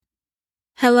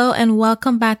Hello and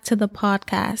welcome back to the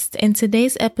podcast. In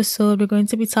today's episode, we're going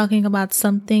to be talking about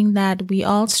something that we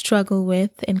all struggle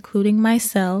with, including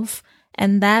myself,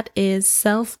 and that is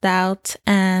self-doubt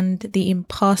and the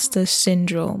imposter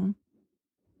syndrome.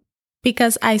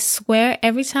 Because I swear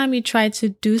every time you try to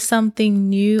do something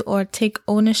new or take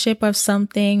ownership of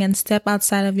something and step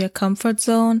outside of your comfort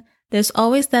zone, there's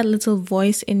always that little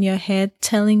voice in your head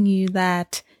telling you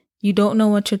that you don't know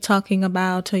what you're talking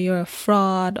about, or you're a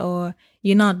fraud, or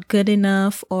you're not good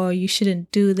enough, or you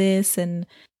shouldn't do this. And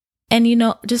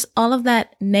just all of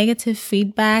that negative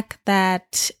feedback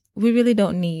that we really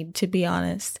don't need, to be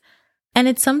honest. And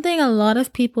it's something a lot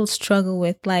of people struggle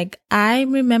with. Like, I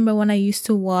remember when I used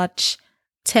to watch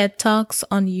TED Talks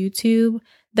on YouTube,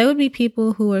 there would be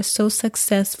people who are so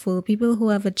successful, people who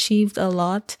have achieved a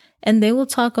lot, and they will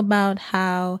talk about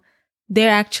how they're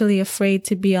actually afraid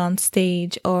to be on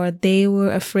stage, or they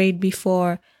were afraid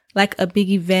before like a big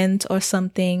event or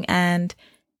something. And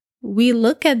we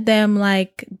look at them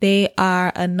like they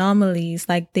are anomalies,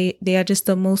 like they are just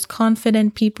the most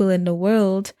confident people in the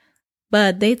world.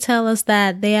 But they tell us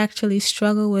that they actually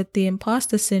struggle with the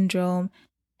imposter syndrome.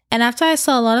 And after I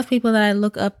saw a lot of people that I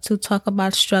look up to talk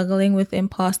about struggling with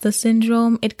imposter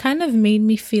syndrome, it kind of made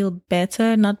me feel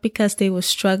better, not because they were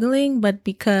struggling, but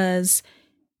because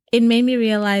it made me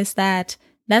realize that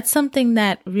that's something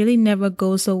that really never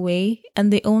goes away.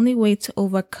 And the only way to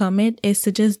overcome it is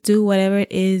to just do whatever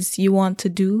it is you want to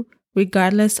do,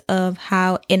 regardless of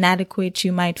how inadequate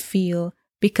you might feel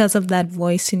because of that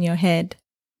voice in your head.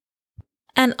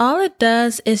 And all it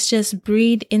does is just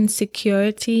breed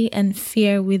insecurity and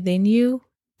fear within you.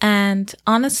 And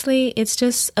honestly, it's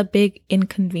just a big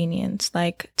inconvenience.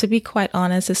 Like, to be quite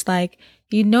honest, it's like,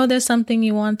 there's something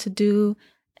you want to do,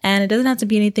 and it doesn't have to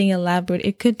be anything elaborate.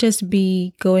 It could just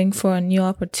be going for a new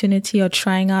opportunity or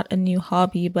trying out a new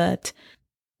hobby. But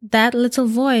that little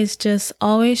voice just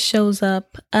always shows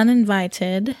up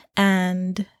uninvited.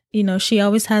 And, she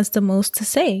always has the most to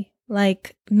say.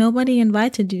 Like, nobody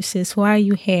invited you, sis. Why are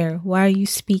you here? Why are you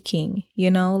speaking?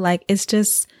 It's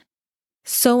just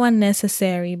so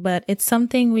unnecessary, but it's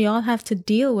something we all have to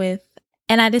deal with.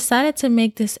 And I decided to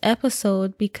make this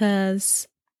episode because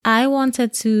I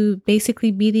wanted to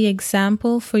basically be the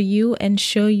example for you and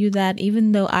show you that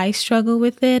even though I struggle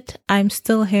with it, I'm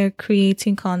still here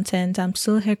creating content. I'm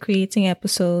still here creating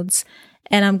episodes,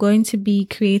 and I'm going to be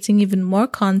creating even more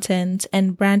content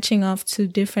and branching off to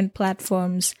different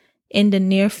platforms in the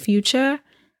near future.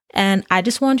 And I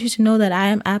just want you to know that I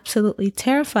am absolutely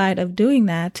terrified of doing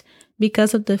that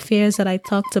because of the fears that I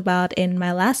talked about in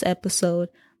my last episode.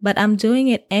 But I'm doing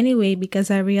it anyway because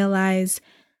I realize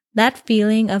that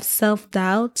feeling of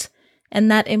self-doubt and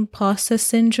that imposter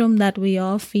syndrome that we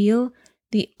all feel,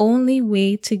 the only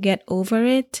way to get over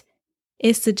it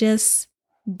is to just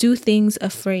do things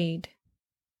afraid.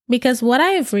 Because what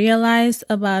I've realized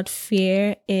about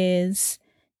fear is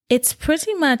it's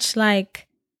pretty much like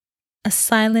a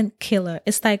silent killer.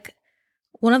 It's like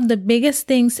one of the biggest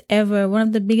things ever, one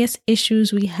of the biggest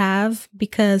issues we have,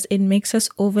 because it makes us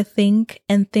overthink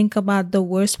and think about the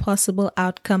worst possible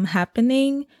outcome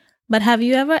happening. But have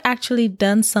you ever actually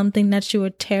done something that you were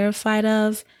terrified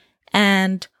of,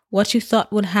 and what you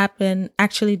thought would happen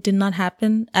actually did not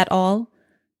happen at all?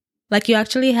 Like, you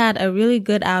actually had a really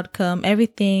good outcome.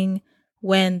 Everything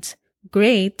went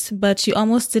great, but you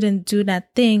almost didn't do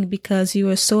that thing because you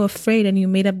were so afraid and you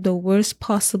made up the worst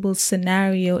possible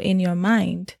scenario in your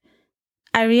mind.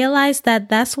 I realized that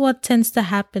that's what tends to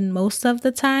happen most of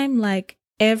the time. Like,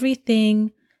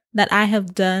 everything that I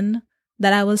have done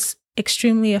that I was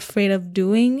extremely afraid of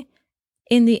doing,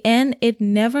 in the end, it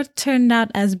never turned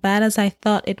out as bad as I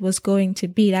thought it was going to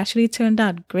be. It actually turned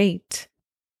out great.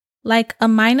 Like, a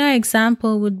minor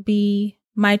example would be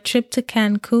my trip to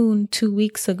Cancun 2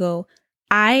 weeks ago.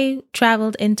 I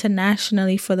traveled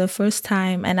internationally for the first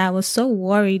time, and I was so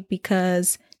worried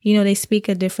because, they speak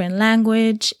a different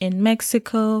language in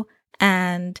Mexico,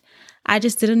 and I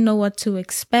just didn't know what to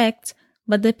expect.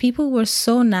 But the people were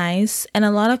so nice, and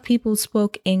a lot of people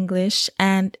spoke English,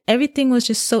 and everything was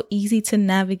just so easy to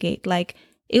navigate. Like,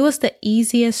 it was the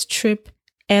easiest trip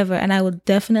ever, and I would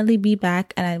definitely be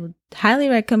back, and I would highly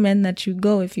recommend that you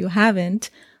go if you haven't.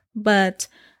 But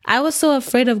I was so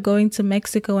afraid of going to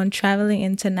Mexico and traveling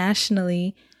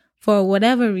internationally for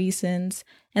whatever reasons.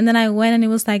 And then I went, and it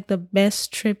was like the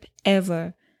best trip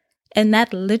ever. And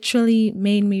that literally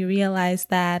made me realize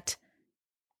that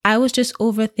I was just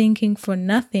overthinking for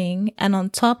nothing. And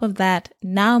on top of that,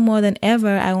 now more than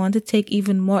ever, I want to take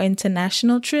even more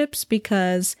international trips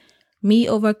because me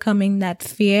overcoming that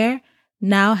fear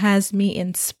now has me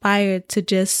inspired to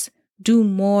just do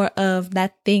more of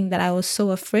that thing that I was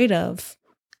so afraid of.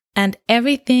 And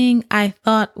everything I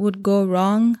thought would go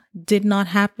wrong did not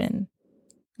happen.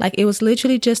 Like, it was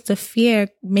literally just a fear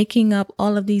making up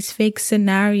all of these fake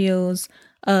scenarios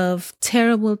of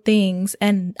terrible things,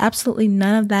 and absolutely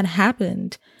none of that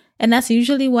happened. And that's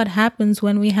usually what happens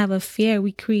when we have a fear.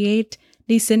 We create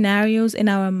these scenarios in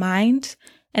our mind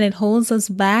and it holds us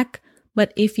back.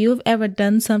 But if you've ever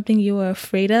done something you were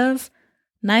afraid of,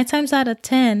 9 times out of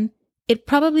 10, it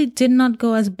probably did not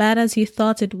go as bad as you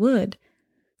thought it would.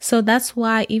 So that's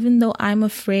why, even though I'm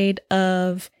afraid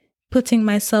of putting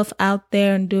myself out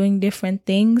there and doing different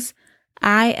things,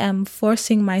 I am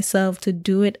forcing myself to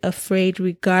do it afraid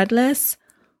regardless.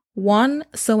 One,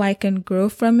 so I can grow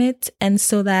from it, and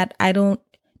so that I don't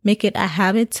make it a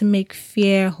habit to make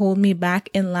fear hold me back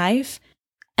in life.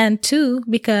 And two,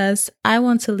 because I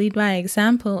want to lead by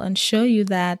example and show you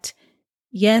that,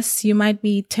 yes, you might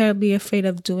be terribly afraid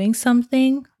of doing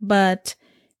something, but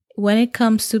when it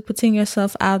comes to putting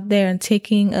yourself out there and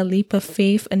taking a leap of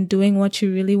faith and doing what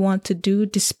you really want to do,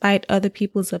 despite other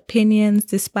people's opinions,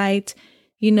 despite,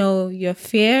 your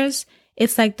fears,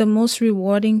 it's like the most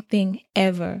rewarding thing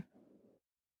ever.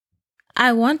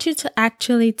 I want you to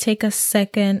actually take a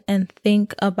second and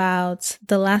think about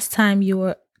the last time you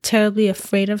were terribly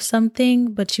afraid of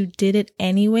something, but you did it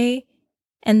anyway,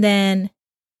 and then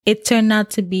it turned out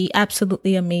to be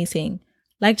absolutely amazing.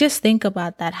 Like, just think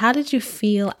about that. How did you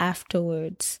feel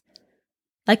afterwards?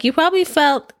 Like, you probably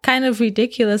felt kind of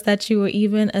ridiculous that you were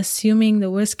even assuming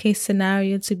the worst case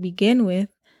scenario to begin with.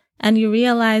 And you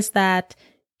realize that,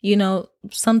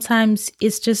 sometimes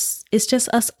it's just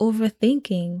us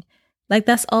overthinking. Like,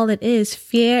 that's all it is.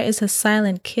 Fear is a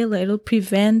silent killer. It'll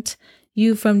prevent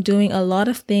you from doing a lot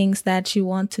of things that you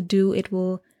want to do. It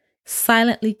will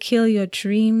silently kill your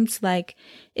dreams. Like,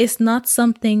 it's not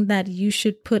something that you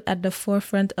should put at the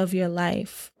forefront of your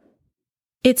life.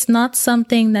 It's not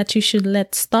something that you should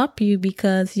let stop you,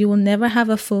 because you will never have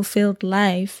a fulfilled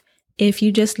life if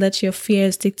you just let your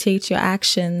fears dictate your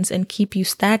actions and keep you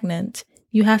stagnant.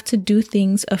 You have to do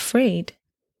things afraid.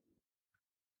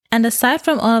 And aside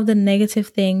from all of the negative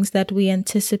things that we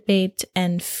anticipate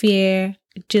and fear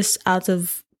just out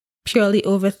of purely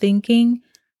overthinking,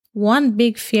 one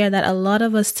big fear that a lot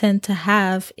of us tend to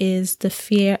have is the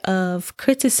fear of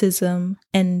criticism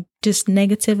and just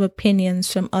negative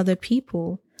opinions from other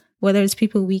people, whether it's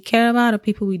people we care about or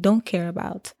people we don't care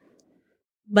about.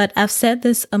 But I've said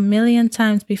this a million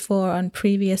times before on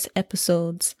previous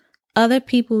episodes. Other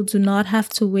people do not have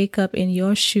to wake up in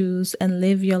your shoes and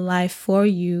live your life for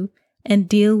you and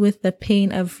deal with the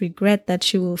pain of regret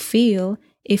that you will feel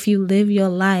if you live your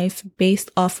life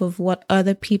based off of what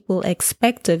other people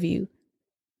expect of you.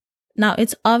 Now,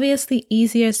 it's obviously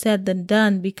easier said than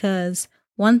done, because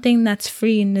one thing that's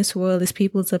free in this world is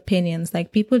people's opinions.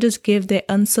 Like, people just give their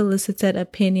unsolicited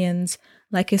opinions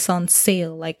like it's on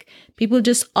sale. Like, people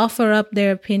just offer up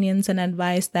their opinions and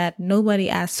advice that nobody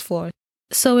asks for.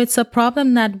 So it's a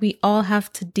problem that we all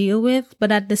have to deal with.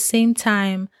 But at the same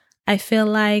time, I feel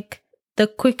like the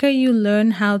quicker you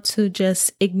learn how to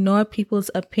just ignore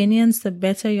people's opinions, the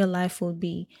better your life will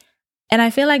be. And I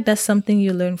feel like that's something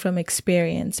you learn from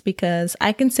experience, because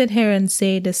I can sit here and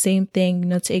say the same thing,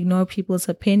 to ignore people's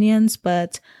opinions,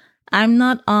 but I'm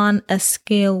not on a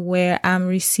scale where I'm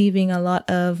receiving a lot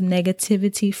of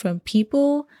negativity from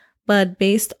people. But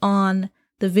based on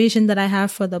the vision that I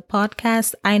have for the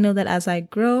podcast, I know that as I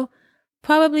grow,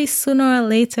 probably sooner or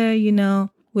later,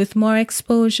 with more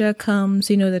exposure comes,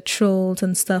 the trolls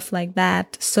and stuff like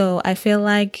that. So I feel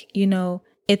like,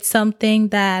 it's something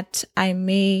that I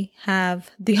may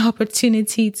have the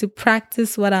opportunity to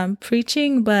practice what I'm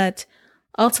preaching, but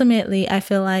ultimately I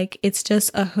feel like it's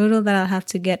just a hurdle that I'll have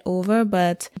to get over.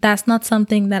 But that's not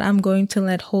something that I'm going to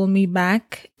let hold me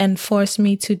back and force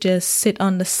me to just sit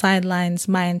on the sidelines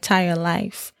my entire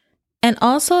life. And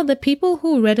also, the people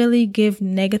who readily give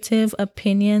negative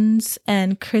opinions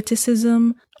and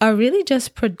criticism are really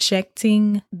just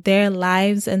projecting their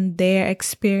lives and their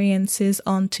experiences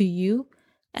onto you.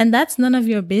 And that's none of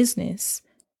your business.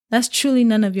 That's truly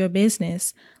none of your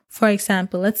business. For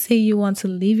example, let's say you want to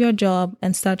leave your job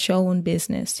and start your own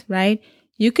business, right?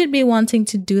 You could be wanting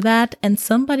to do that, and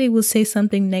somebody will say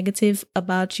something negative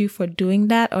about you for doing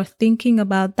that or thinking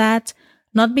about that.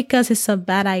 Not because it's a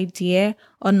bad idea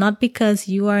or not because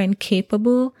you are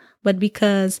incapable, but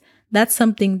because that's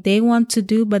something they want to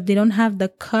do, but they don't have the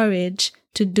courage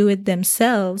to do it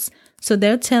themselves. So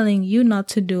they're telling you not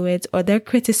to do it, or they're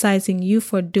criticizing you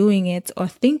for doing it or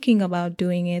thinking about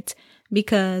doing it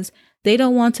because they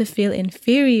don't want to feel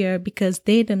inferior, because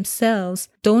they themselves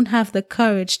don't have the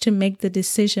courage to make the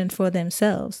decision for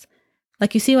themselves.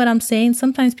 Like, you see what I'm saying?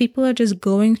 Sometimes people are just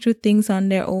going through things on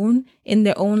their own, in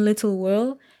their own little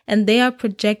world, and they are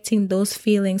projecting those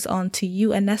feelings onto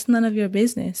you, and that's none of your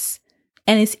business.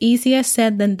 And it's easier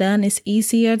said than done. It's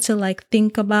easier to like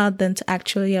think about than to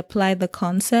actually apply the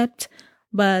concept.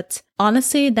 But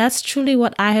honestly, that's truly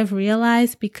what I have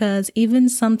realized, because even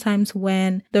sometimes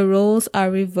when the roles are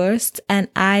reversed and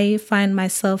I find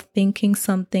myself thinking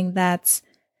something that's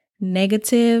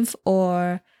negative,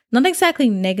 or not exactly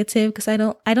negative, because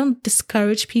I don't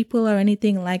discourage people or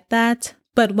anything like that.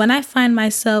 But when I find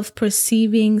myself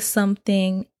perceiving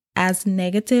something as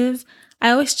negative, I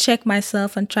always check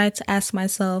myself and try to ask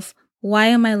myself, why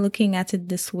am I looking at it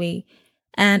this way?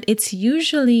 And it's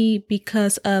usually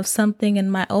because of something in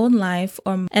my own life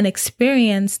or an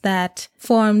experience that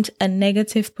formed a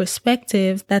negative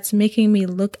perspective that's making me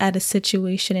look at a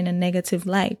situation in a negative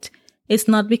light. It's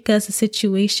not because the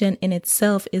situation in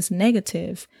itself is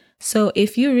negative. So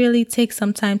if you really take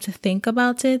some time to think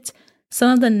about it,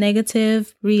 some of the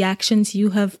negative reactions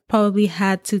you have probably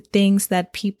had to things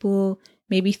that people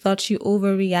maybe thought you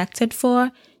overreacted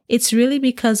for, it's really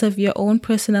because of your own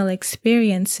personal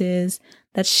experiences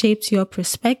that shaped your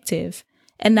perspective.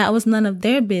 And that was none of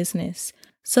their business.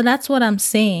 So that's what I'm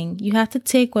saying. You have to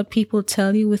take what people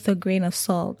tell you with a grain of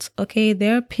salt, okay?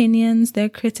 Their opinions, their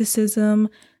criticism,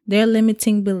 their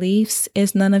limiting beliefs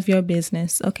is none of your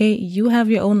business, okay? You have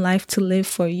your own life to live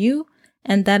for you,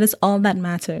 and that is all that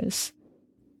matters.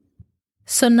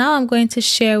 So now I'm going to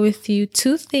share with you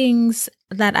 2 things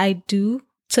that I do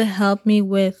to help me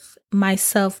with my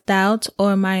self-doubt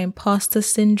or my imposter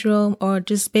syndrome, or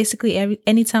just basically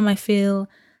anytime I feel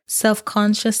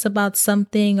self-conscious about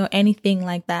something or anything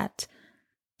like that.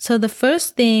 So the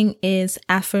first thing is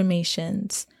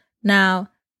affirmations. Now,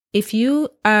 if you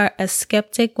are a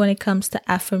skeptic when it comes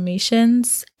to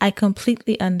affirmations, I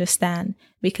completely understand,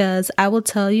 because I will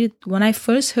tell you, when I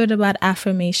first heard about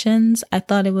affirmations, I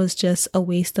thought it was just a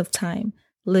waste of time,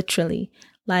 literally.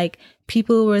 Like,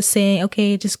 people were saying,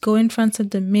 okay, just go in front of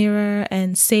the mirror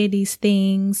and say these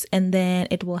things and then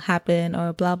it will happen,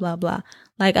 or blah, blah, blah.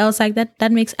 Like, I was like,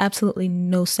 that makes absolutely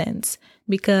no sense,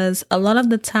 because a lot of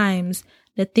the times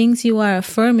the things you are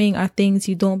affirming are things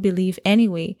you don't believe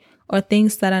anyway, or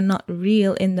things that are not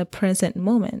real in the present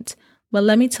moment. But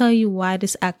let me tell you why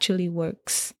this actually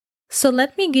works. So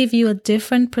let me give you a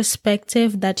different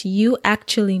perspective that you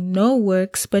actually know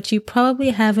works, but you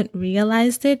probably haven't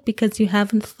realized it because you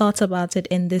haven't thought about it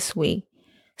in this way.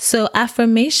 So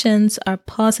affirmations are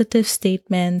positive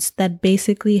statements that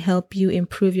basically help you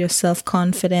improve your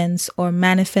self-confidence or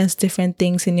manifest different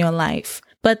things in your life.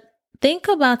 But think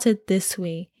about it this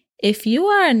way. If you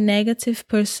are a negative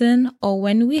person, or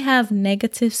when we have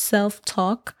negative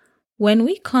self-talk, when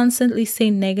we constantly say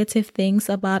negative things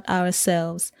about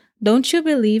ourselves, don't you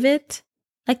believe it?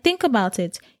 Like, think about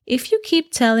it. If you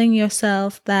keep telling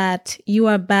yourself that you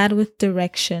are bad with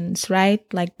directions, right?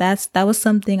 Like, that was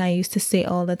something I used to say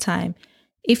all the time.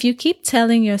 If you keep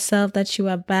telling yourself that you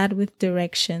are bad with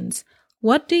directions,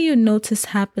 what do you notice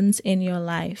happens in your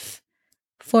life?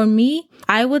 For me,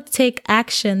 I would take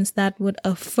actions that would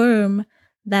affirm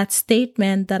that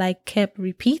statement that I kept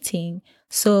repeating.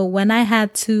 So when I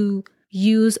had to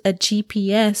use a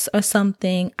GPS or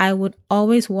something, I would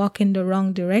always walk in the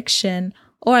wrong direction,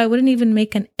 or I wouldn't even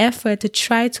make an effort to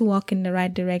try to walk in the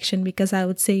right direction, because I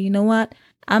would say, you know what?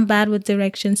 I'm bad with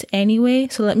directions anyway,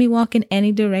 so let me walk in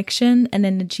any direction, and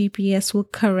then the GPS will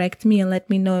correct me and let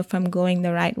me know if I'm going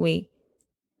the right way.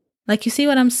 Like, you see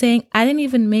what I'm saying? I didn't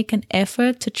even make an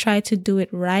effort to try to do it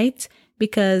right,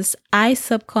 because I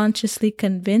subconsciously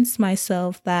convinced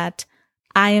myself that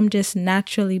I am just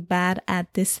naturally bad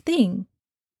at this thing.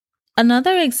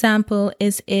 Another example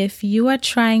is if you are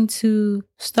trying to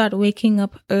start waking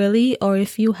up early, or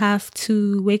if you have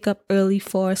to wake up early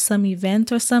for some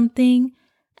event or something,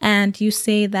 and you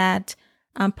say that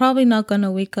I'm probably not going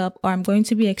to wake up, or I'm going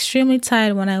to be extremely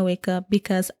tired when I wake up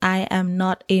because I am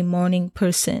not a morning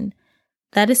person.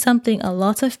 That is something a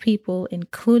lot of people,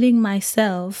 including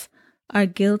myself, are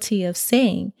guilty of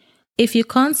saying. If you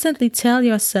constantly tell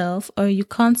yourself, or you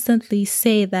constantly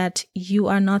say that you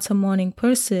are not a morning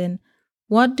person,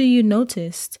 what do you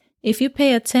notice? If you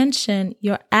pay attention,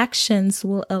 your actions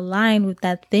will align with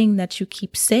that thing that you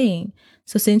keep saying.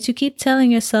 So since you keep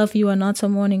telling yourself you are not a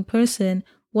morning person,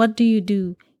 what do?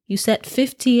 You set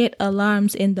 58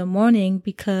 alarms in the morning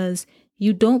because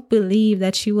you don't believe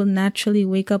that you will naturally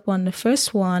wake up on the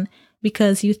first one,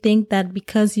 because you think that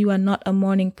because you are not a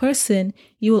morning person,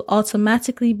 you will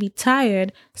automatically be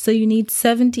tired. So you need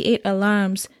 78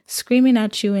 alarms screaming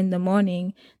at you in the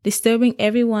morning, disturbing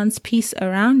everyone's peace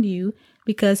around you,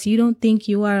 because you don't think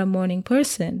you are a morning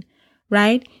person.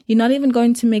 right? You're not even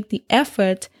going to make the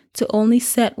effort to only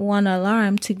set one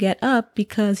alarm to get up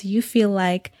because you feel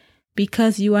like,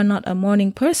 because you are not a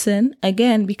morning person,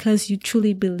 again, because you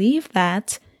truly believe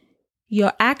that,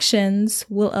 your actions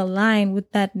will align with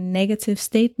that negative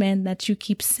statement that you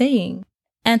keep saying.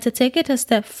 And to take it a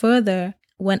step further,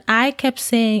 when I kept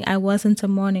saying I wasn't a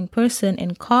morning person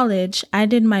in college, I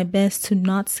did my best to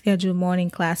not schedule morning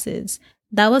classes.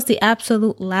 That was the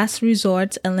absolute last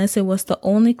resort unless it was the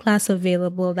only class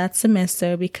available that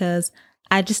semester, because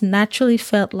I just naturally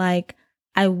felt like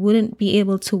I wouldn't be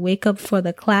able to wake up for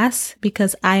the class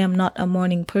because I am not a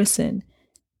morning person.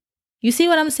 You see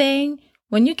what I'm saying?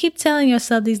 When you keep telling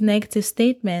yourself these negative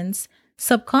statements,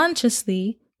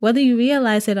 subconsciously, whether you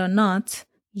realize it or not,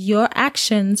 your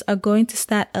actions are going to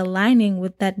start aligning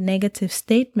with that negative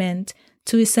statement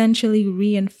to essentially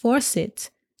reinforce it.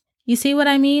 You see what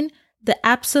I mean? The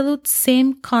absolute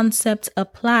same concept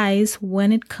applies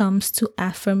when it comes to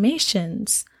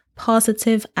affirmations,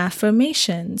 positive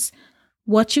affirmations.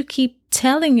 What you keep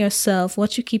telling yourself,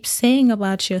 what you keep saying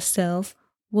about yourself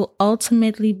will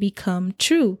ultimately become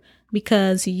true,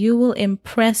 because you will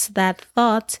impress that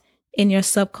thought in your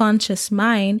subconscious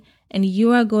mind, and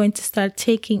you are going to start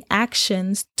taking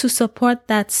actions to support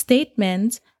that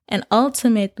statement, and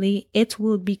ultimately it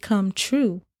will become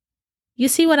true. You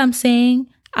see what I'm saying?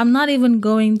 I'm not even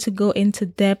going to go into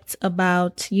depth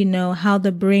about, how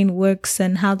the brain works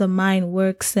and how the mind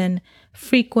works and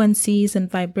frequencies and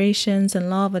vibrations and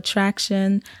law of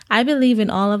attraction. I believe in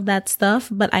all of that stuff,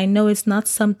 but I know it's not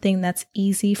something that's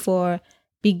easy for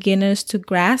beginners to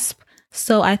grasp.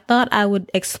 So I thought I would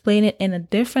explain it in a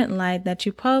different light that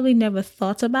you probably never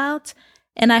thought about.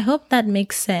 And I hope that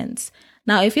makes sense.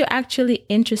 Now, if you're actually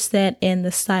interested in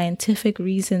the scientific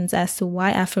reasons as to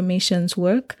why affirmations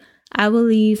work, I will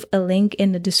leave a link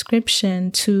in the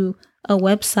description to a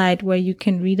website where you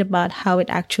can read about how it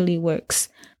actually works.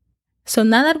 So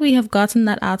now that we have gotten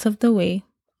that out of the way,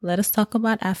 let us talk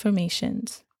about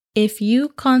affirmations. If you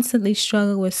constantly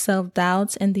struggle with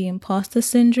self-doubt and the imposter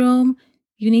syndrome,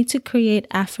 you need to create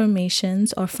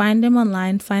affirmations or find them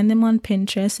online, find them on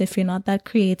Pinterest. If you're not that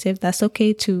creative, that's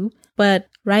okay too. But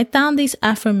write down these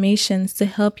affirmations to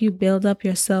help you build up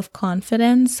your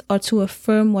self-confidence or to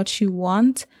affirm what you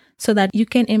want, so that you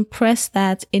can impress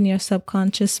that in your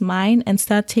subconscious mind and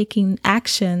start taking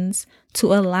actions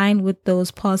to align with those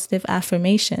positive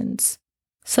affirmations.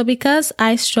 So because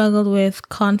I struggled with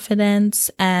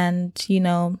confidence and,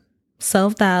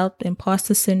 self-doubt,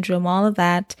 imposter syndrome, all of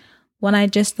that, when I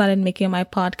just started making my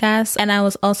podcast, and I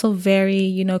was also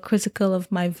very, critical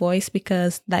of my voice,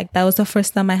 because that was the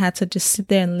first time I had to just sit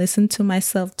there and listen to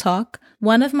myself talk.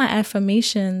 One of my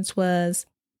affirmations was,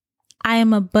 I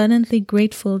am abundantly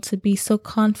grateful to be so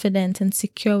confident and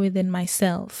secure within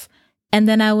myself. And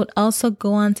then I would also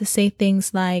go on to say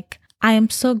things like, I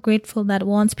am so grateful that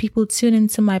once people tune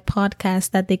into my podcast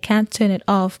that they can't turn it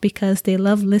off because they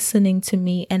love listening to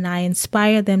me and I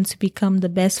inspire them to become the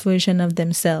best version of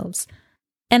themselves.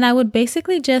 And I would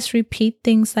basically just repeat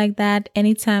things like that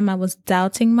anytime I was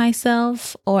doubting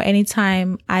myself, or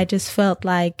anytime I just felt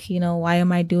like, why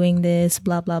am I doing this?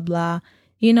 Blah, blah, blah.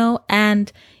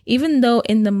 And even though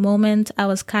in the moment I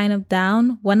was kind of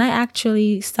down, when I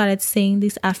actually started saying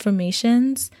these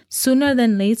affirmations, sooner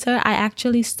than later, I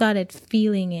actually started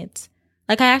feeling it.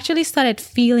 Like I actually started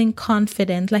feeling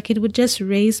confident, like it would just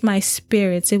raise my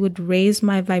spirits. It would raise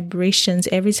my vibrations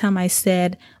every time I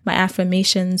said my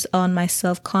affirmations on my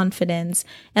self-confidence.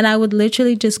 And I would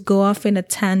literally just go off in a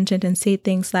tangent and say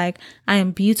things like, I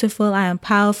am beautiful, I am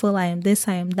powerful, I am this,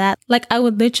 I am that. Like I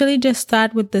would literally just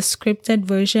start with the scripted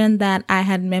version that I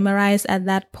had memorized at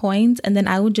that point, and then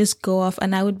I would just go off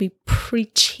and I would be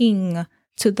preaching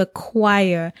to the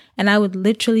choir, and I would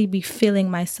literally be feeling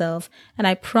myself. And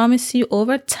I promise you,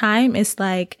 over time, it's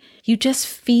like you just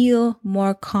feel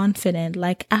more confident.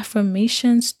 Like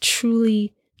affirmations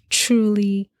truly,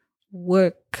 truly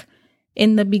work.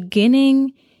 In the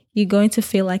beginning, you're going to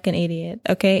feel like an idiot.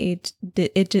 Okay.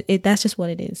 That's just what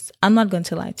it is. I'm not going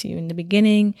to lie to you. In the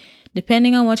beginning,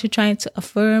 depending on what you're trying to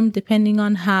affirm, depending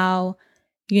on how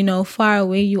far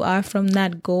away you are from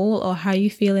that goal, or how you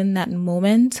feel in that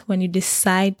moment when you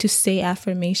decide to say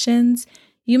affirmations,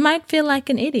 you might feel like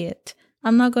an idiot.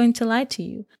 I'm not going to lie to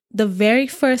you. The very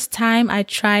first time I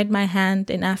tried my hand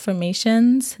in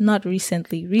affirmations, not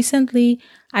recently. Recently,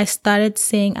 I started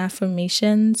saying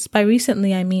affirmations. By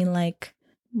recently, I mean like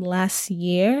last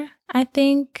year, I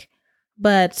think.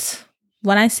 But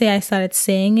when I say I started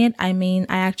saying it, I mean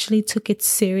I actually took it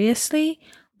seriously.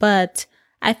 But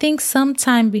I think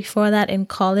sometime before that in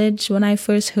college, when I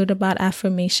first heard about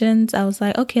affirmations, I was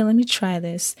like, okay, let me try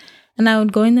this. And I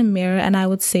would go in the mirror and I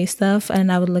would say stuff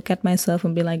and I would look at myself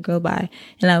and be like, girl, bye.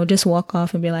 And I would just walk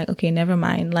off and be like, okay, never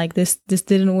mind. Like this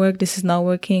didn't work. This is not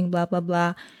working, blah, blah,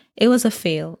 blah. It was a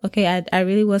fail. Okay. I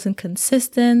really wasn't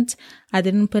consistent. I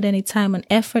didn't put any time and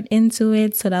effort into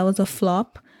it. So that was a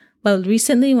flop. But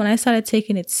recently when I started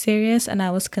taking it serious and I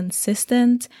was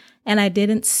consistent and I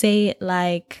didn't say it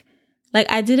like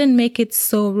I didn't make it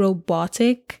so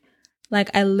robotic. Like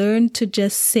I learned to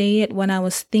just say it when I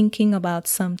was thinking about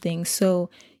something. So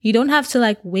you don't have to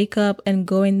like wake up and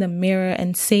go in the mirror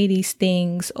and say these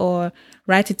things or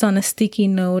write it on a sticky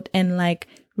note and like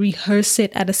rehearse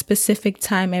it at a specific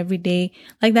time every day.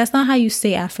 Like that's not how you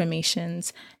say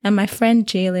affirmations. And my friend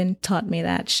Jalen taught me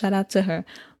that. Shout out to her.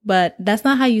 But that's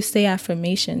not how you say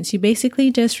affirmations. You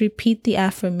basically just repeat the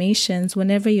affirmations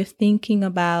whenever you're thinking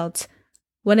about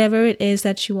whatever it is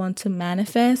that you want to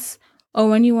manifest, or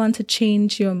when you want to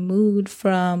change your mood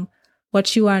from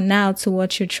what you are now to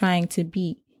what you're trying to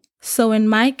be. So in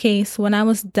my case, when I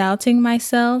was doubting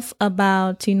myself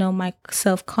about, my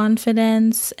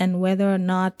self-confidence and whether or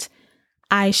not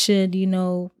I should,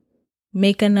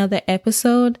 make another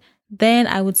episode, then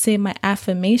I would say my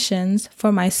affirmations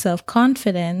for my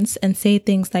self-confidence and say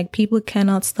things like people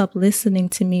cannot stop listening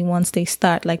to me once they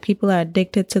start. Like people are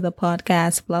addicted to the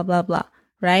podcast, blah, blah, blah,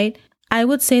 right? I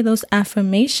would say those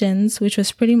affirmations, which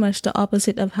was pretty much the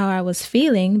opposite of how I was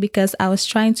feeling because I was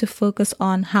trying to focus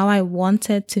on how I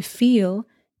wanted to feel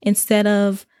instead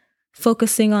of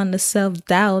focusing on the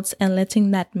self-doubts and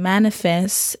letting that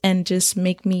manifest and just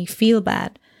make me feel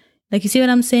bad. Like, you see what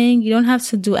I'm saying? You don't have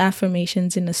to do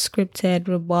affirmations in a scripted,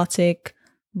 robotic,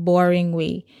 boring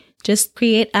way. Just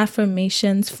create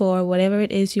affirmations for whatever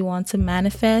it is you want to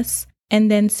manifest.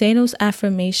 And then say those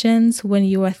affirmations when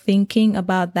you are thinking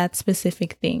about that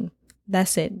specific thing.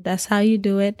 That's it. That's how you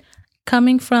do it.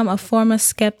 Coming from a former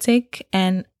skeptic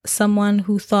and someone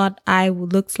who thought I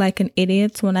looked like an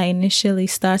idiot when I initially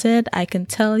started, I can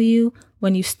tell you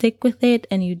when you stick with it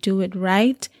and you do it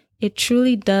right, it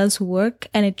truly does work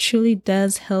and it truly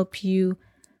does help you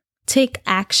take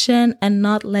action and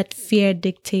not let fear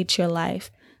dictate your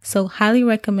life. So highly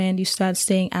recommend you start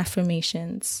saying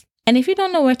affirmations. And if you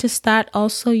don't know where to start,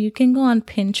 also you can go on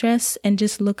Pinterest and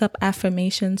just look up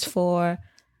affirmations for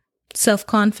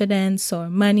self-confidence or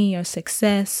money or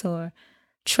success or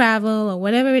travel or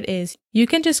whatever it is. You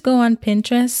can just go on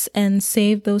Pinterest and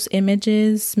save those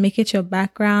images, make it your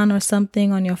background or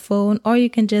something on your phone, or you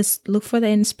can just look for the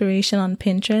inspiration on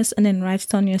Pinterest and then write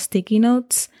it on your sticky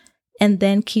notes and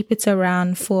then keep it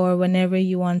around for whenever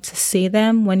you want to say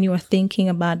them when you are thinking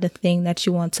about the thing that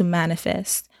you want to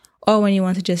manifest or when you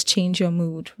want to just change your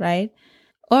mood, right?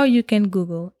 Or you can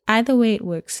Google. Either way it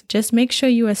works. Just make sure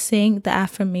you are saying the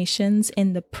affirmations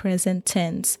in the present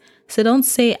tense. So don't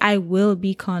say I will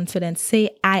be confident.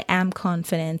 Say I am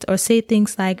confident. Or say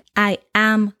things like I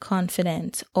am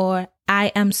confident. Or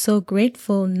I am so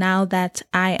grateful now that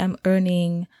I am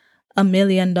earning $1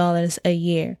 million a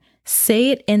year. Say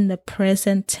it in the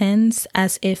present tense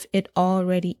as if it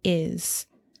already is.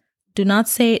 Do not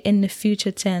say it in the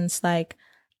future tense like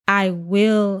I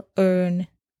will earn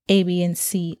A, B, and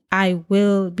C. I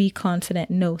will be confident.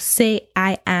 No, say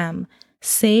I am.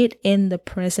 Say it in the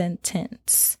present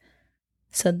tense.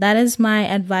 So that is my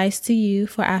advice to you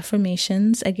for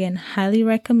affirmations. Again, highly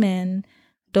recommend.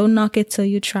 Don't knock it till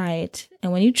you try it.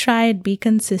 And when you try it, be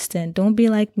consistent. Don't be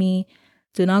like me.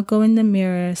 Do not go in the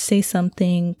mirror, say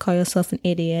something, call yourself an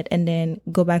idiot, and then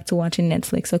go back to watching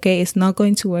Netflix. Okay? It's not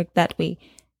going to work that way.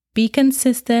 Be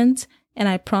consistent, and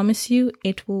I promise you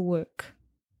it will work.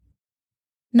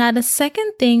 Now, the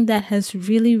second thing that has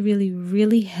really, really,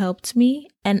 really helped me,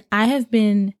 and I have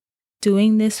been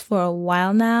doing this for a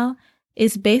while now,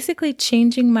 is basically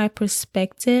changing my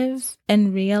perspective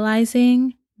and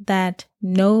realizing that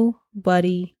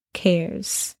nobody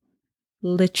cares.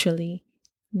 Literally,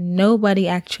 nobody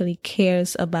actually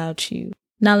cares about you.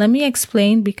 Now, let me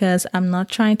explain because I'm not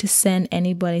trying to send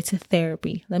anybody to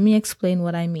therapy. Let me explain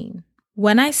what I mean.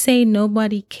 When I say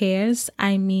nobody cares,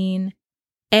 I mean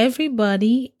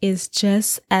everybody is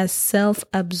just as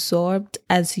self-absorbed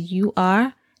as you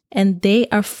are, and they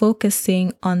are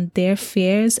focusing on their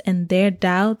fears and their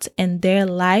doubts and their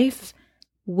life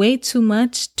way too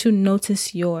much to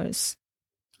notice yours.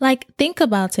 Like, think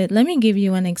about it. Let me give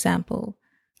you an example.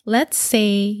 Let's say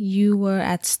you were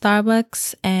at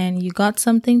Starbucks and you got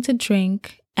something to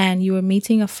drink and you were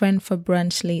meeting a friend for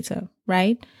brunch later,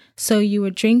 right? So you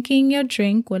were drinking your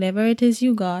drink, whatever it is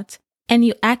you got, and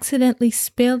you accidentally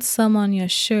spilled some on your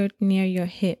shirt near your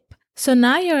hip. So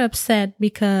now you're upset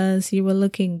because you were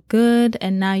looking good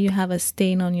and now you have a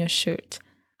stain on your shirt.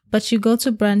 But you go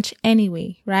to brunch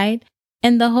anyway, right?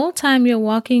 And the whole time you're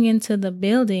walking into the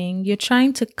building, you're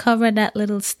trying to cover that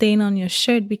little stain on your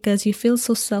shirt because you feel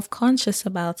so self-conscious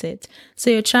about it. So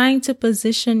you're trying to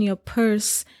position your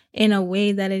purse in a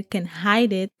way that it can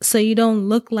hide it so you don't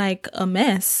look like a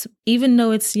mess, even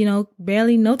though it's,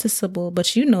 barely noticeable,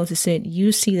 but you notice it,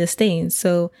 you see the stain.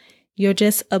 So you're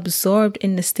just absorbed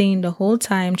in the stain the whole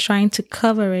time, trying to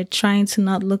cover it, trying to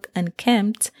not look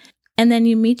unkempt. And then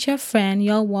you meet your friend,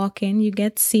 you're walking, you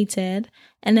get seated,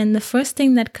 and then the first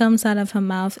thing that comes out of her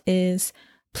mouth is,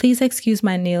 "Please excuse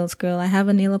my nails, girl. I have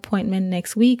a nail appointment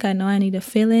next week. I know I need a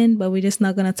fill-in, but we're just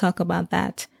not going to talk about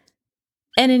that."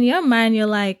 And in your mind, you're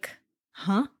like,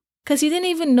 huh? Because you didn't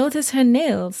even notice her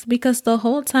nails because the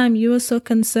whole time you were so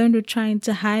concerned with trying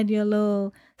to hide your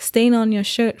little stain on your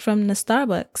shirt from the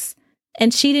Starbucks.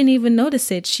 And she didn't even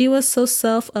notice it. She was so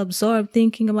self-absorbed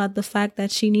thinking about the fact that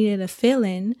she needed a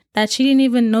fill-in that she didn't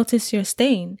even notice your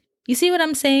stain. You see what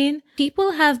I'm saying?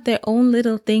 People have their own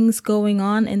little things going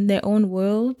on in their own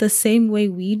world the same way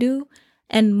we do.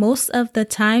 And most of the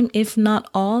time, if not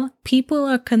all, people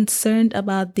are concerned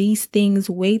about these things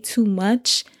way too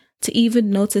much to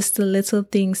even notice the little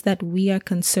things that we are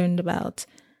concerned about.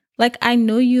 Like, I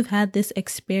know you've had this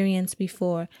experience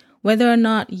before. Whether or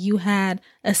not you had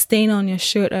a stain on your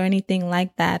shirt or anything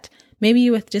like that, maybe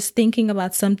you were just thinking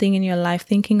about something in your life,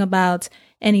 thinking about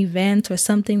an event or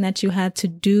something that you had to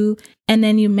do, and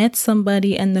then you met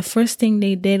somebody and the first thing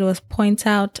they did was point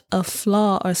out a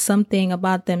flaw or something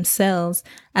about themselves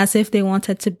as if they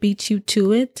wanted to beat you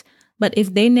to it. But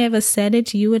if they never said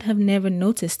it, you would have never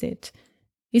noticed it.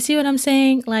 You see what I'm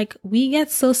saying? Like, we get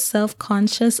so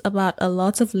self-conscious about a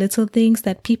lot of little things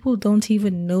that people don't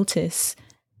even notice.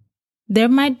 There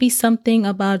might be something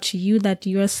about you that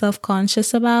you're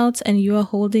self-conscious about and you're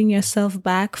holding yourself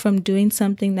back from doing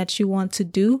something that you want to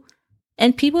do.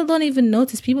 And people don't even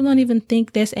notice. People don't even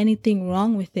think there's anything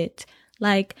wrong with it.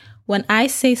 Like, when I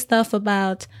say stuff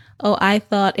about, "Oh, I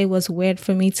thought it was weird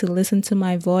for me to listen to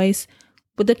my voice."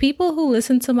 But the people who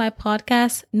listen to my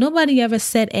podcast, nobody ever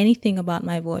said anything about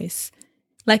my voice.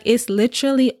 Like, it's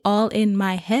literally all in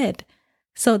my head.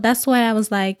 So that's why I was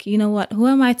like, you know what? Who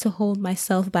am I to hold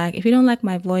myself back? If you don't like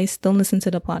my voice, don't listen to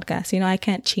the podcast. I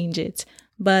can't change it.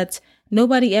 But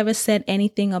nobody ever said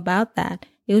anything about that.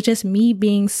 It was just me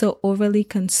being so overly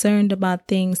concerned about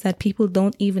things that people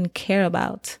don't even care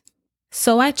about.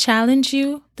 So I challenge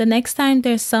you, the next time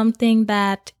there's something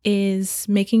that is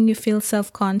making you feel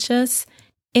self-conscious,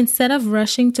 instead of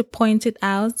rushing to point it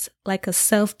out like a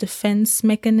self-defense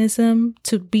mechanism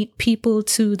to beat people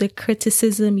to the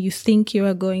criticism you think you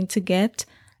are going to get,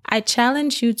 I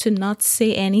challenge you to not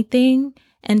say anything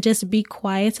and just be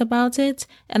quiet about it.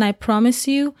 And I promise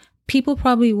you, people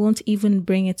probably won't even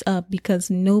bring it up because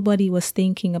nobody was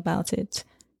thinking about it.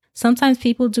 Sometimes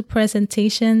people do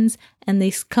presentations and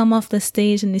they come off the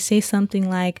stage and they say something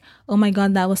like, "Oh my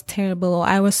God, that was terrible," or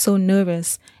 "I was so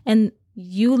nervous." And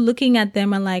you looking at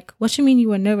them are like, "What you mean you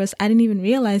were nervous? I didn't even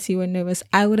realize you were nervous.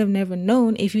 I would have never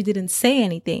known if you didn't say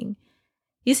anything."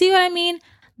 You see what I mean?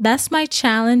 That's my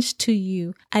challenge to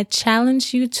you. I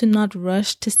challenge you to not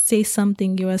rush to say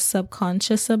something you are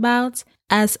subconscious about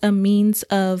as a means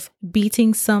of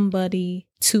beating somebody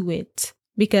to it.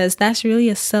 Because that's really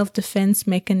a self-defense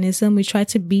mechanism. We try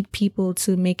to beat people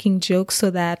to making jokes so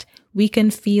that we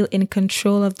can feel in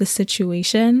control of the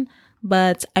situation.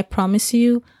 But I promise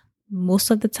you,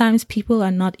 most of the times people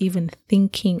are not even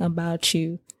thinking about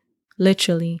you.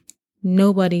 Literally,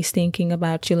 nobody's thinking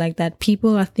about you like that.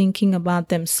 People are thinking about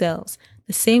themselves.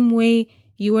 The same way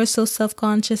you were so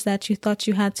self-conscious that you thought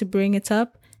you had to bring it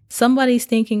up, somebody's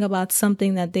thinking about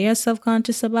something that they are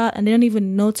self-conscious about and they don't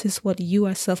even notice what you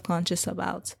are self-conscious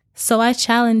about. So I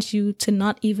challenge you to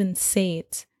not even say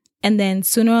it. And then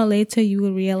sooner or later you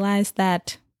will realize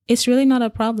that it's really not a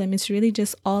problem. It's really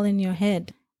just all in your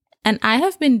head. And I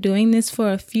have been doing this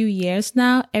for a few years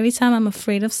now. Every time I'm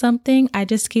afraid of something, I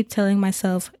just keep telling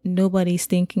myself, nobody's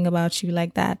thinking about you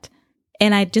like that.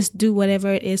 And I just do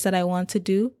whatever it is that I want to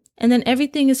do. And then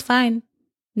everything is fine.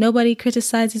 Nobody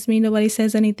criticizes me. Nobody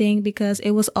says anything because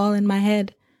it was all in my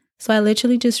head. So I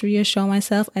literally just reassure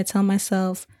myself. I tell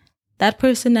myself, that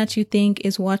person that you think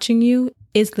is watching you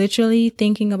is literally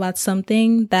thinking about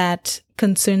something that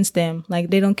concerns them. Like,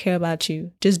 they don't care about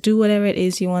you. Just do whatever it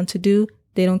is you want to do.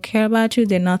 They don't care about you.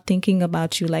 They're not thinking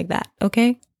about you like that.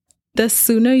 Okay? The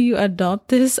sooner you adopt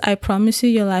this, I promise you,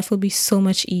 your life will be so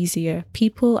much easier.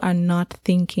 People are not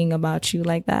thinking about you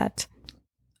like that.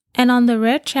 And on the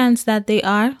rare chance that they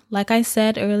are, like I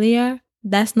said earlier,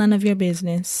 that's none of your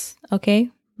business. Okay?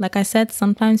 Like I said,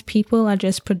 sometimes people are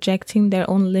just projecting their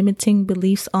own limiting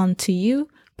beliefs onto you,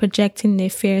 projecting their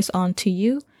fears onto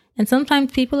you. And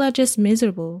sometimes people are just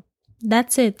miserable.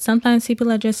 That's it. Sometimes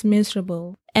people are just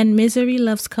miserable, and misery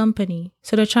loves company.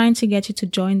 So they're trying to get you to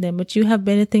join them, but you have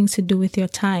better things to do with your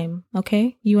time,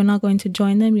 okay? You are not going to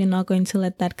join them. You're not going to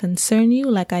let that concern you.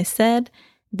 Like I said,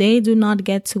 they do not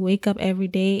get to wake up every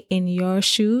day in your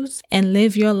shoes and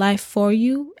live your life for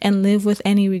you and live with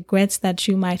any regrets that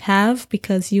you might have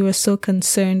because you are so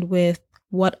concerned with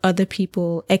what other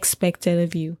people expected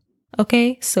of you.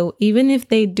 Okay? So even if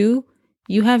they do,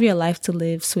 you have your life to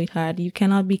live, sweetheart. You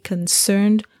cannot be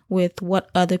concerned with what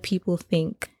other people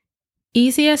think.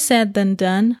 Easier said than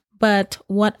done, but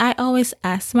what I always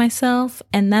ask myself,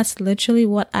 and that's literally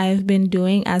what I've been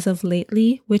doing as of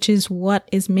lately, which is what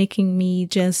is making me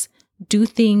just do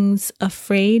things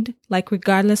afraid, like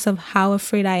regardless of how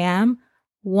afraid I am.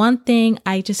 One thing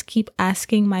I just keep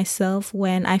asking myself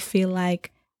when I feel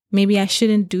like maybe I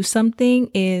shouldn't do something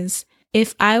is,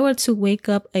 if I were to wake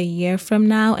up a year from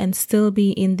now and still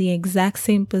be in the exact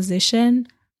same position,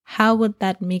 how would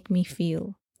that make me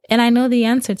feel? And I know the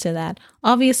answer to that.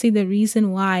 Obviously, the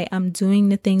reason why I'm doing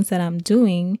the things that I'm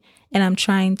doing and I'm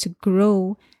trying to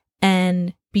grow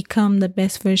and become the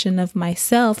best version of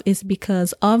myself is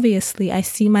because obviously I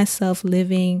see myself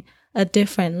living a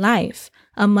different life,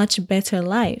 a much better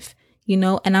life.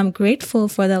 And I'm grateful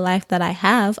for the life that I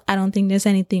have. I don't think there's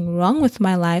anything wrong with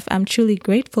my life. I'm truly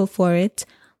grateful for it.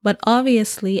 But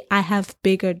obviously, I have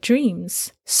bigger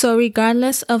dreams. So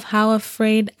regardless of how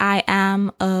afraid I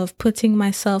am of putting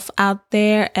myself out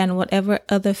there and whatever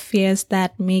other fears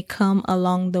that may come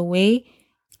along the way,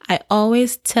 I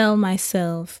always tell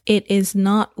myself it is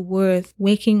not worth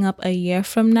waking up a year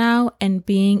from now and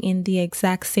being in the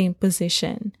exact same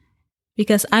position.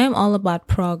 Because I am all about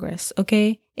progress,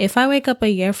 okay? If I wake up a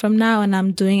year from now and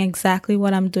I'm doing exactly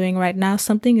what I'm doing right now,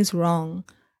 something is wrong,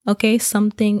 okay?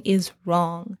 Something is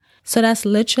wrong. So that's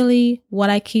literally what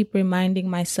I keep reminding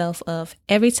myself of.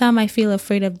 Every time I feel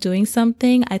afraid of doing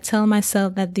something, I tell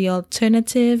myself that the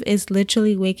alternative is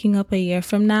literally waking up a year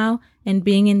from now and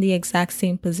being in the exact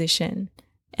same position.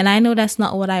 And I know that's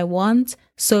not what I want.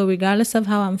 So regardless of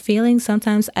how I'm feeling,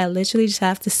 sometimes I literally just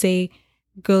have to say,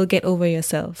 girl, get over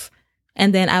yourself.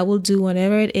 And then I will do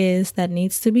whatever it is that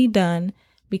needs to be done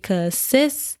because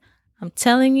sis, I'm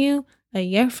telling you, a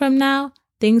year from now,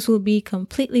 things will be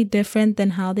completely different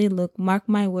than how they look. Mark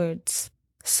my words.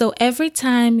 So every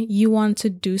time you want to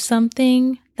do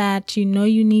something that you know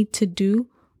you need to do,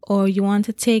 or you want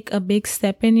to take a big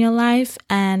step in your life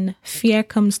and fear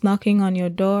comes knocking on your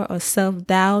door, or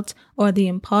self-doubt or the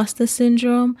imposter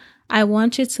syndrome, I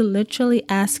want you to literally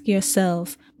ask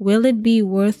yourself, will it be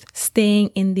worth staying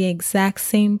in the exact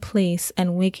same place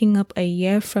and waking up a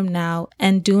year from now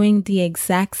and doing the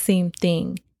exact same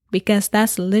thing? Because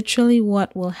that's literally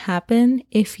what will happen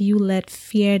if you let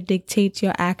fear dictate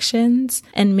your actions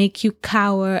and make you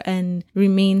cower and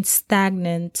remain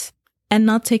stagnant and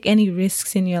not take any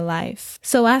risks in your life.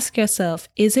 So ask yourself,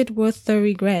 is it worth the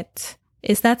regret?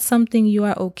 Is that something you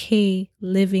are okay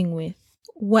living with?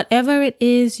 Whatever it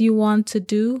is you want to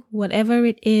do, whatever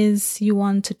it is you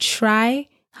want to try,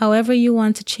 however you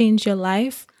want to change your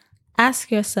life,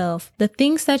 ask yourself, the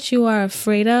things that you are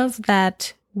afraid of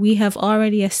that we have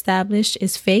already established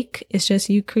is fake. It's just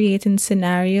you creating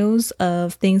scenarios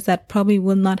of things that probably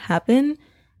will not happen.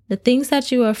 The things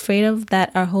that you are afraid of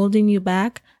that are holding you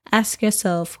back, ask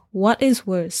yourself, what is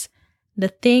worse? The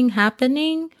thing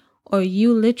happening or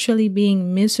you literally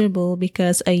being miserable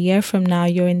because a year from now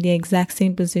you're in the exact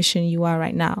same position you are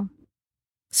right now?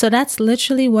 So that's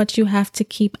literally what you have to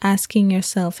keep asking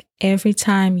yourself every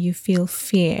time you feel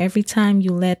fear, every time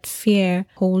you let fear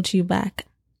hold you back.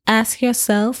 Ask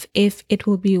yourself if it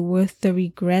will be worth the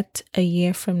regret a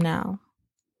year from now.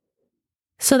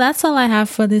 So that's all I have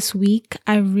for this week.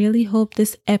 I really hope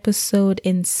this episode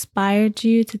inspired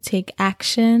you to take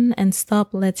action and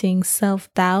stop letting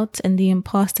self-doubt and the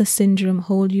imposter syndrome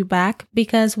hold you back,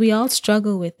 because we all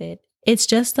struggle with it. It's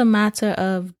just a matter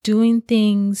of doing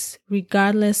things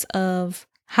regardless of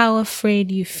how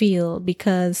afraid you feel,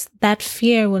 because that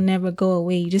fear will never go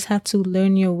away. You just have to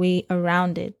learn your way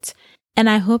around it. And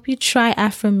I hope you try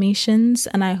affirmations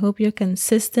and I hope you're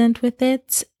consistent with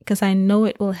it, because I know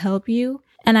it will help you.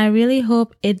 And I really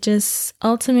hope it just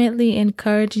ultimately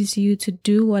encourages you to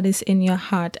do what is in your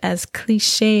heart, as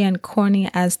cliche and corny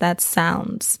as that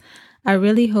sounds. I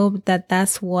really hope that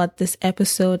that's what this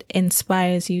episode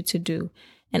inspires you to do.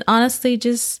 And honestly,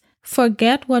 just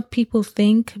forget what people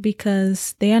think,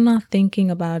 because they are not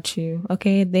thinking about you,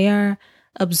 okay? They are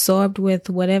absorbed with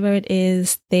whatever it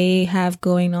is they have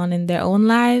going on in their own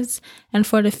lives. And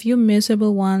for the few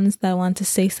miserable ones that want to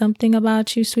say something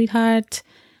about you, sweetheart,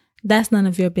 that's none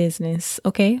of your business,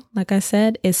 okay? Like I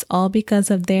said, it's all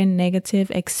because of their negative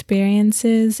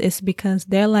experiences. It's because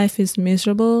their life is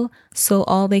miserable, so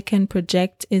all they can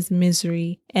project is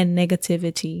misery and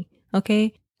negativity,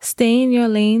 okay? Stay in your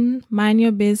lane, mind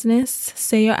your business,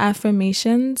 say your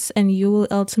affirmations, and you will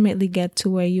ultimately get to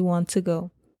where you want to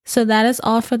go. So that is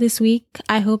all for this week.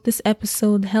 I hope this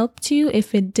episode helped you.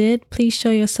 If it did, please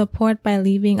show your support by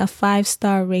leaving a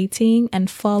 5-star rating and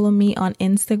follow me on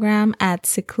Instagram at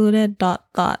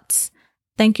secluded.thoughts.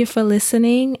 Thank you for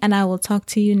listening, and I will talk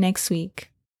to you next week.